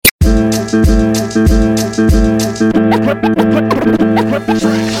All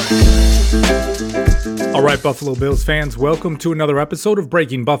right, Buffalo Bills fans, welcome to another episode of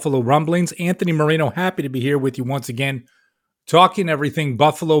Breaking Buffalo Rumblings. Anthony Marino, happy to be here with you once again, talking everything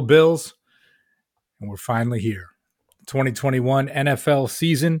Buffalo Bills. And we're finally here. 2021 NFL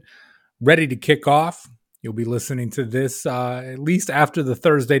season ready to kick off. You'll be listening to this at least after the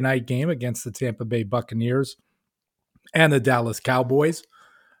Thursday night game against the Tampa Bay Buccaneers and the Dallas Cowboys.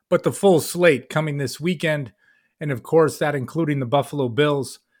 But the full slate coming this weekend, and of course that including the Buffalo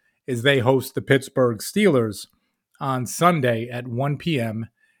Bills, as they host the Pittsburgh Steelers on Sunday at 1 p.m.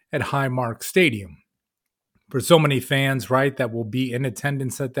 at Highmark Stadium. For so many fans, right, that will be in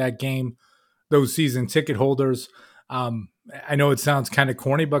attendance at that game, those season ticket holders, I know it sounds kind of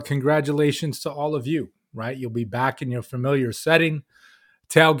corny, but congratulations to all of you, right? You'll be back in your familiar setting,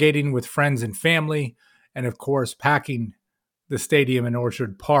 tailgating with friends and family, and of course, packing the stadium in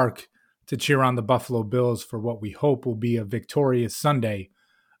Orchard Park to cheer on the Buffalo Bills for what we hope will be a victorious Sunday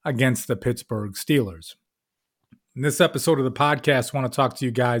against the Pittsburgh Steelers. In this episode of the podcast, I want to talk to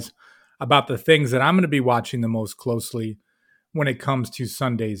you guys about the things that I'm going to be watching the most closely when it comes to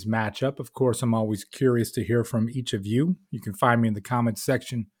Sunday's matchup. Of course, I'm always curious to hear from each of you. You can find me in the comments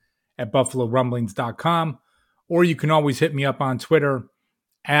section at buffalorumblings.com, or you can always hit me up on Twitter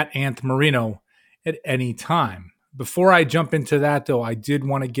at AnthMarino at any time. Before I jump into that, though, I did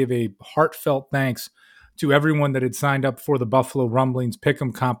want to give a heartfelt thanks to everyone that had signed up for the Buffalo Rumblings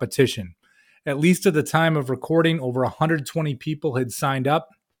Pick'em competition. At least at the time of recording, over 120 people had signed up,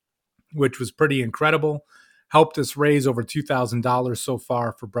 which was pretty incredible. Helped us raise over $2,000 so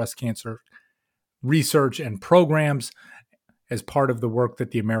far for breast cancer research and programs as part of the work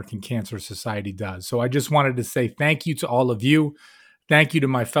that the American Cancer Society does. So I just wanted to say thank you to all of you. Thank you to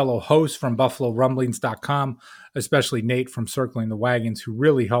my fellow hosts from BuffaloRumblings.com, especially Nate from Circling the Wagons, who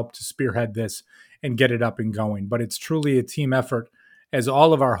really helped to spearhead this and get it up and going. But it's truly a team effort, as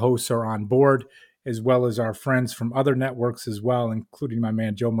all of our hosts are on board, as well as our friends from other networks as well, including my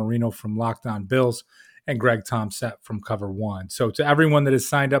man Joe Marino from Locked On Bills and Greg Tomset from Cover One. So to everyone that has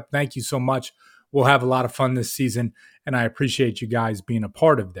signed up, thank you so much. We'll have a lot of fun this season, and I appreciate you guys being a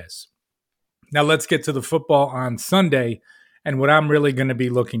part of this. Now let's get to the football on Sunday and what I'm really going to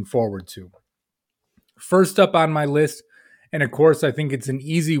be looking forward to. First up on my list, and of course I think it's an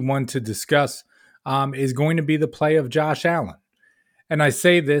easy one to discuss, is going to be the play of Josh Allen. And I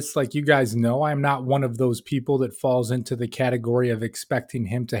say this, like you guys know, I'm not one of those people that falls into the category of expecting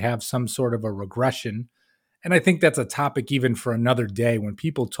him to have some sort of a regression. And I think that's a topic even for another day. When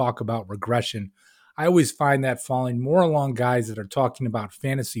people talk about regression, I always find that falling more along guys that are talking about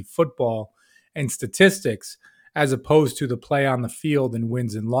fantasy football and statistics as opposed to the play on the field and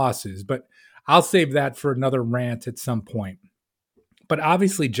wins and losses. But I'll save that for another rant at some point. But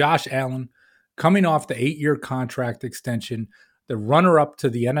obviously, Josh Allen, coming off the 8-year contract extension, the runner-up to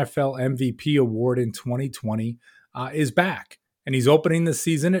the NFL MVP award in 2020, is back. And he's opening the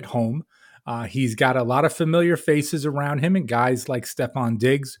season at home. He's got a lot of familiar faces around him, and guys like Stephon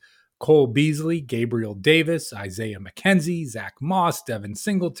Diggs, Cole Beasley, Gabriel Davis, Isaiah McKenzie, Zach Moss, Devin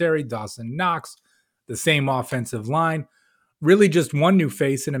Singletary, Dawson Knox, the same offensive line. Really just one new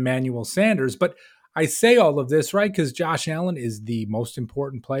face in Emmanuel Sanders. But I say all of this, right, because Josh Allen is the most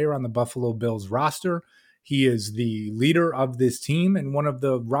important player on the Buffalo Bills roster. He is the leader of this team and one of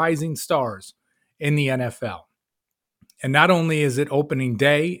the rising stars in the NFL. And not only is it opening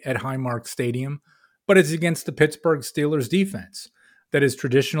day at Highmark Stadium, but it's against the Pittsburgh Steelers defense that is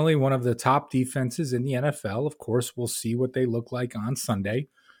traditionally one of the top defenses in the NFL. Of course, we'll see what they look like on Sunday.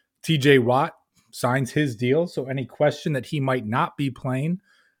 TJ Watt signs his deal, so any question that he might not be playing,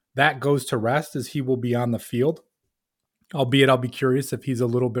 that goes to rest as he will be on the field. Albeit I'll be curious if he's a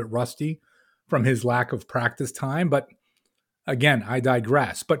little bit rusty from his lack of practice time. But again, I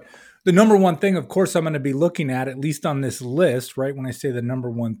digress. But the number one thing, of course, I'm going to be looking at least on this list, right, when I say the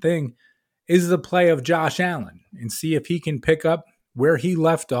number one thing, is the play of Josh Allen and see if he can pick up where he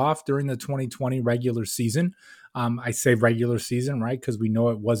left off during the 2020 regular season. I say regular season, right, because we know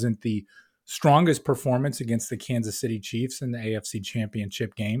it wasn't the strongest performance against the Kansas City Chiefs in the AFC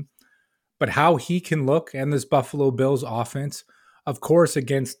Championship game. But how he can look and this Buffalo Bills offense, of course,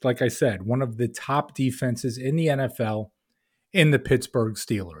 against, like I said, one of the top defenses in the NFL in the Pittsburgh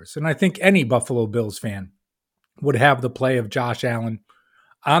Steelers. And I think any Buffalo Bills fan would have the play of Josh Allen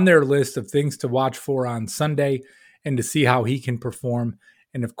on their list of things to watch for on Sunday and to see how he can perform.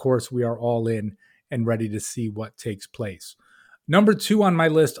 And of course, we are all in and ready to see what takes place. Number 2 on my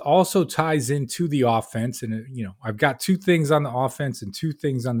list also ties into the offense. And, I've got 2 things on the offense and 2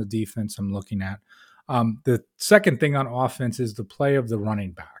 things on the defense I'm looking at. The second thing on offense is the play of the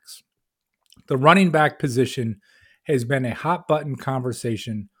running backs. The running back position has been a hot button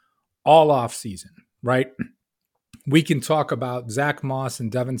conversation all off season, right? We can talk about Zach Moss and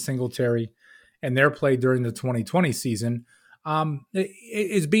Devin Singletary and their play during the 2020 season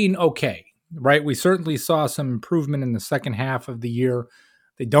is being okay, right? We certainly saw some improvement in the second half of the year.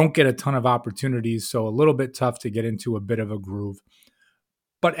 They don't get a ton of opportunities, so a little bit tough to get into a bit of a groove.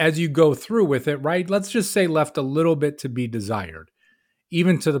 But as you go through with it, right, let's just say left a little bit to be desired,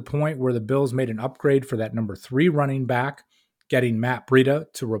 even to the point where the Bills made an upgrade for that number 3 running back, getting Matt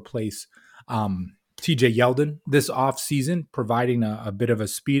Breida to replace TJ Yeldon this offseason, providing a bit of a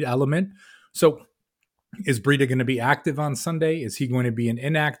speed element. So is Breida going to be active on Sunday? Is he going to be an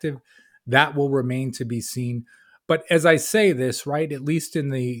inactive? That will remain to be seen. But as I say this, right, at least in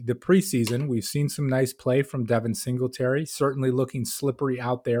the preseason, we've seen some nice play from Devin Singletary, certainly looking slippery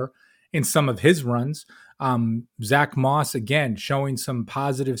out there in some of his runs. Zach Moss, again, showing some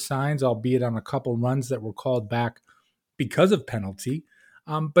positive signs, albeit on a couple runs that were called back because of penalty.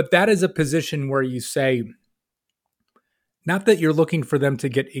 But that is a position where you say, not that you're looking for them to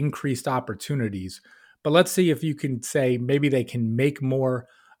get increased opportunities, but let's see if you can say maybe they can make more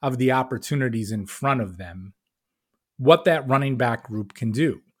of the opportunities in front of them, what that running back group can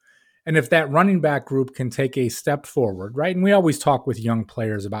do. And if that running back group can take a step forward, right? And we always talk with young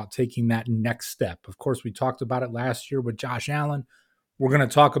players about taking that next step. Of course, we talked about it last year with Josh Allen. We're going to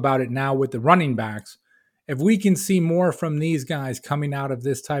talk about it now with the running backs. If we can see more from these guys coming out of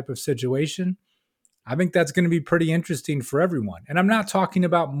this type of situation, I think that's going to be pretty interesting for everyone. And I'm not talking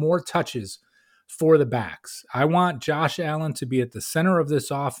about more touches for the backs. I want Josh Allen to be at the center of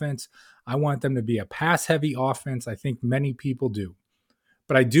this offense. I want them to be a pass-heavy offense. I think many people do.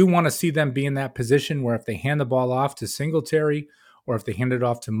 But I do want to see them be in that position where if they hand the ball off to Singletary or if they hand it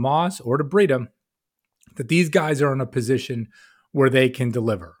off to Moss or to Breida, that these guys are in a position where they can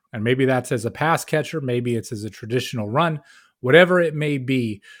deliver. And maybe that's as a pass catcher, maybe it's as a traditional run, whatever it may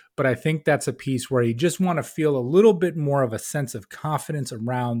be. But I think that's a piece where you just want to feel a little bit more of a sense of confidence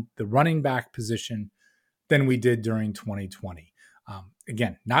around the running back position than we did during 2020.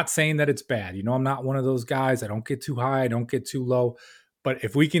 Again, not saying that it's bad. You know, I'm not one of those guys. I don't get too high. I don't get too low. But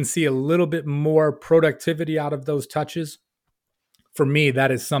if we can see a little bit more productivity out of those touches, for me, that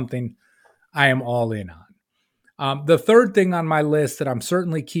is something I am all in on. The third thing on my list that I'm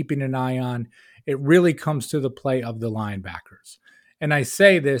certainly keeping an eye on, it really comes to the play of the linebackers. And I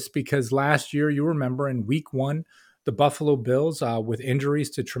say this because last year, you remember in week 1, the Buffalo Bills with injuries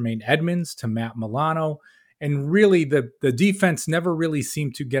to Tremaine Edmunds, to Matt Milano, and really the defense never really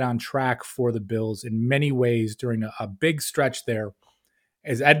seemed to get on track for the Bills in many ways during a big stretch there.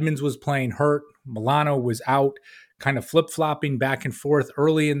 As Edmunds was playing hurt, Milano was out, kind of flip-flopping back and forth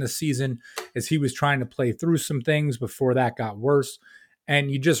early in the season as he was trying to play through some things before that got worse.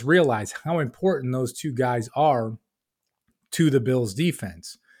 And you just realize how important those two guys are to the Bills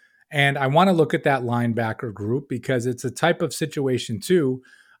defense. And I want to look at that linebacker group because it's a type of situation too.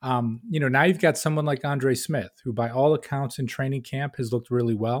 Now you've got someone like Andre Smith, who by all accounts in training camp has looked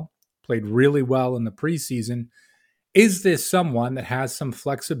really well, played really well in the preseason. Is this someone that has some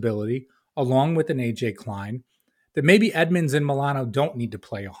flexibility along with an AJ Klein that maybe Edmunds and Milano don't need to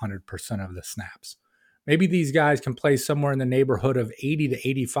play 100% of the snaps? Maybe these guys can play somewhere in the neighborhood of 80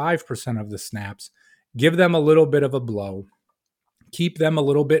 to 85% of the snaps, give them a little bit of a blow, keep them a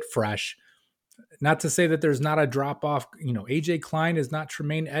little bit fresh. Not to say that there's not a drop off. AJ Klein is not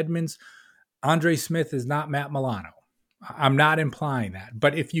Tremaine Edmunds. Andre Smith is not Matt Milano. I'm not implying that.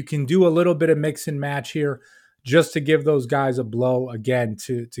 But if you can do a little bit of mix and match here, just to give those guys a blow again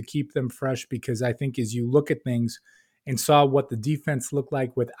to keep them fresh, because I think as you look at things and saw what the defense looked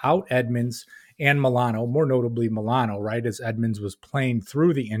like without Edmunds and Milano, more notably Milano, right, as Edmunds was playing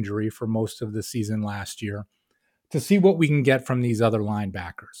through the injury for most of the season last year, to see what we can get from these other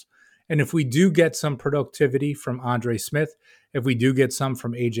linebackers. And if we do get some productivity from Andre Smith, if we do get some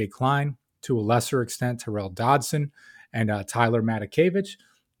from AJ Klein, to a lesser extent Terrell Dodson and Tyler Matakevich,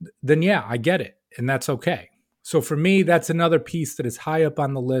 then yeah, I get it. And that's okay. So for me, that's another piece that is high up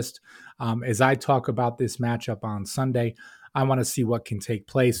on the list. As I talk about this matchup on Sunday, I want to see what can take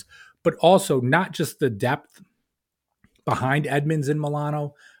place, but also not just the depth behind Edmunds and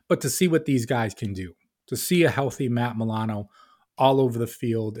Milano, but to see what these guys can do, to see a healthy Matt Milano all over the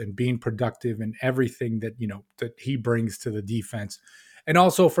field and being productive in everything that, that he brings to the defense. And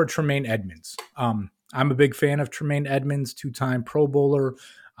also for Tremaine Edmunds. I'm a big fan of Tremaine Edmunds, 2-time Pro Bowler.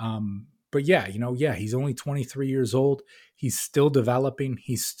 But he's only 23 years old. He's still developing.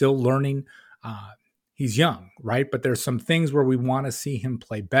 He's still learning. He's young, right? But there's some things where we want to see him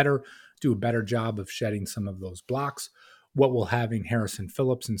play better, do a better job of shedding some of those blocks. What will having Harrison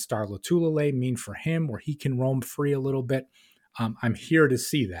Phillips and Star Lotulelei mean for him, where he can roam free a little bit? I'm here to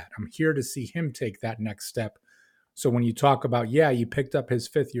see that. I'm here to see him take that next step. So when you talk about, yeah, you picked up his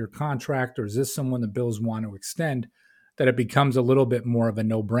 5th-year contract, or is this someone the Bills want to extend, that it becomes a little bit more of a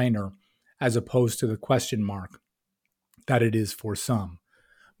no-brainer as opposed to the question mark that it is for some.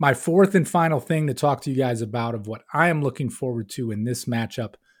 My fourth and final thing to talk to you guys about of what I am looking forward to in this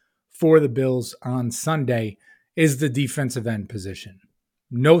matchup for the Bills on Sunday is the defensive end position.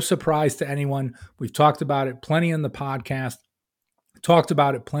 No surprise to anyone. We've talked about it plenty in the podcast, talked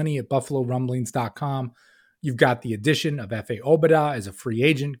about it plenty at BuffaloRumblings.com. You've got the addition of Efe Obada as a free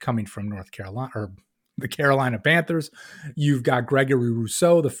agent coming from North Carolina, or the Carolina Panthers. You've got Gregory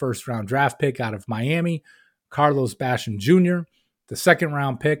Rousseau, the first-round draft pick out of Miami, Carlos Basham Jr., the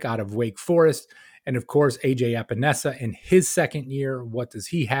second-round pick out of Wake Forest, and of course, AJ Epinesa in his second year. What does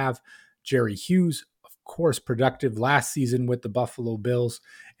he have? Jerry Hughes, of course, productive last season with the Buffalo Bills,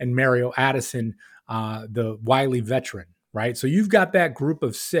 and Mario Addison, the wily veteran, right? So you've got that group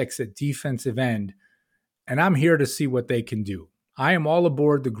of 6 at defensive end, and I'm here to see what they can do. I am all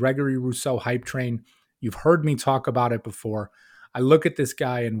aboard the Gregory Rousseau hype train. You've heard me talk about it before. I look at this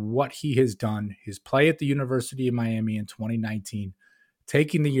guy and what he has done, his play at the University of Miami in 2019,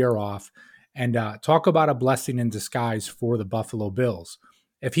 taking the year off, and talk about a blessing in disguise for the Buffalo Bills.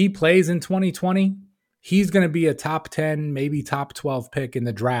 If he plays in 2020, he's going to be a top 10, maybe top 12 pick in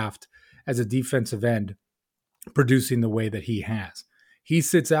the draft as a defensive end, producing the way that he has. He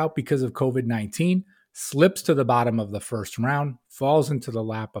sits out because of COVID-19, slips to the bottom of the first round, falls into the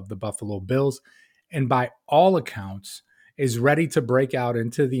lap of the Buffalo Bills, and by all accounts is ready to break out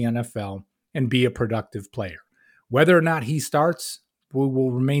into the NFL and be a productive player. Whether or not he starts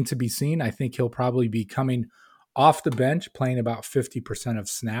will remain to be seen. I think he'll probably be coming off the bench, playing about 50% of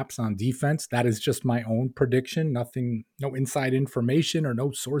snaps on defense. That is just my own prediction. Nothing, no inside information or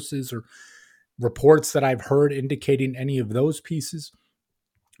no sources or reports that I've heard indicating any of those pieces.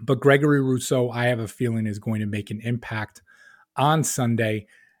 But Gregory Rousseau, I have a feeling, is going to make an impact on Sunday.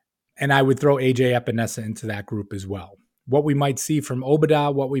 And I would throw AJ Epinesa into that group as well. What we might see from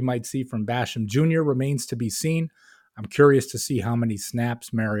Obada, what we might see from Basham Jr. remains to be seen. I'm curious to see how many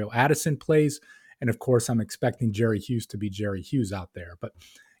snaps Mario Addison plays. And of course, I'm expecting Jerry Hughes to be Jerry Hughes out there. But,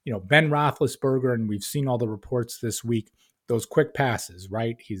 Ben Roethlisberger, and we've seen all the reports this week, those quick passes,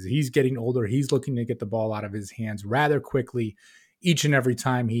 right? He's getting older. He's looking to get the ball out of his hands rather quickly each and every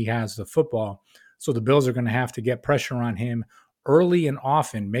time he has the football. So the Bills are going to have to get pressure on him early and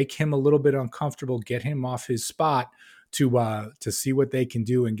often, make him a little bit uncomfortable, get him off his spot to see what they can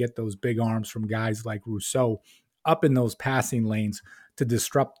do and get those big arms from guys like Rousseau up in those passing lanes to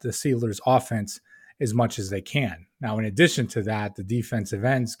disrupt the Steelers' offense as much as they can. Now, in addition to that, the defensive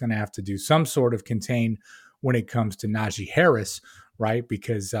end is going to have to do some sort of contain when it comes to Najee Harris, right?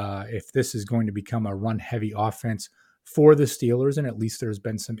 Because if this is going to become a run-heavy offense for the Steelers, and at least there's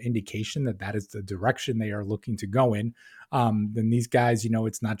been some indication that that is the direction they are looking to go in, then these guys,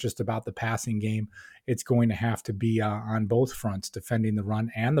 it's not just about the passing game. It's going to have to be on both fronts, defending the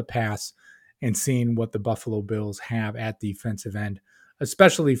run and the pass, and seeing what the Buffalo Bills have at defensive end,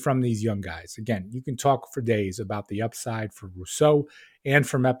 especially from these young guys. Again, you can talk for days about the upside for Rousseau and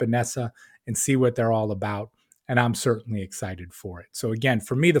from Epinesa and see what they're all about, and I'm certainly excited for it. So again,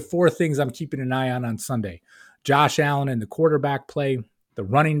 for me, the 4 things I'm keeping an eye on Sunday: Josh Allen and the quarterback play, the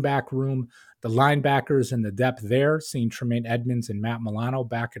running back room, the linebackers and the depth there, seeing Tremaine Edmonds and Matt Milano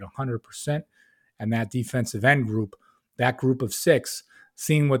back at 100%, and that defensive end group, that group of 6,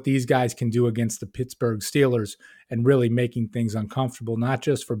 seeing what these guys can do against the Pittsburgh Steelers and really making things uncomfortable, not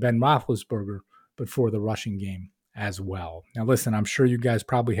just for Ben Roethlisberger, but for the rushing game as well. Now, listen, I'm sure you guys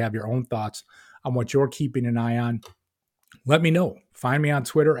probably have your own thoughts on what you're keeping an eye on. Let me know. Find me on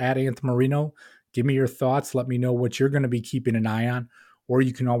Twitter at Anthony Marino. Give me your thoughts. Let me know what you're going to be keeping an eye on, or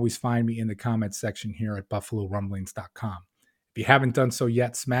you can always find me in the comments section here at BuffaloRumblings.com. If you haven't done so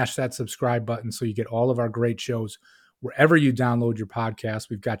yet, smash that subscribe button so you get all of our great shows wherever you download your podcast.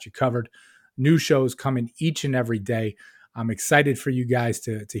 We've got you covered. New shows coming each and every day. I'm excited for you guys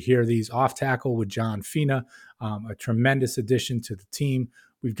to hear these. Off Tackle with John Fina, a tremendous addition to the team.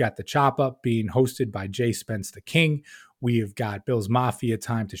 We've got the Chop Up being hosted by Jay Spence the King. We have got Bills Mafia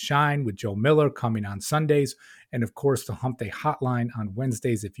Time to Shine with Joe Miller coming on Sundays. And of course, the Hump Day Hotline on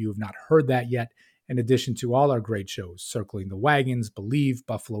Wednesdays if you have not heard that yet. In addition to all our great shows, Circling the Wagons, Believe,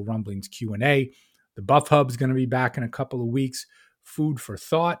 Buffalo Rumblings Q&A. The Buff Hub's going to be back in a couple of weeks. Food for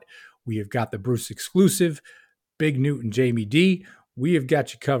Thought. We have got the Bruce Exclusive, Big Newton, Jamie D. We have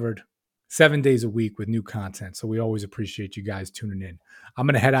got you covered 7 days a week with new content. So we always appreciate you guys tuning in. I'm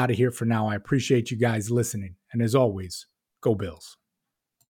going to head out of here for now. I appreciate you guys listening. And as always, Go Bills.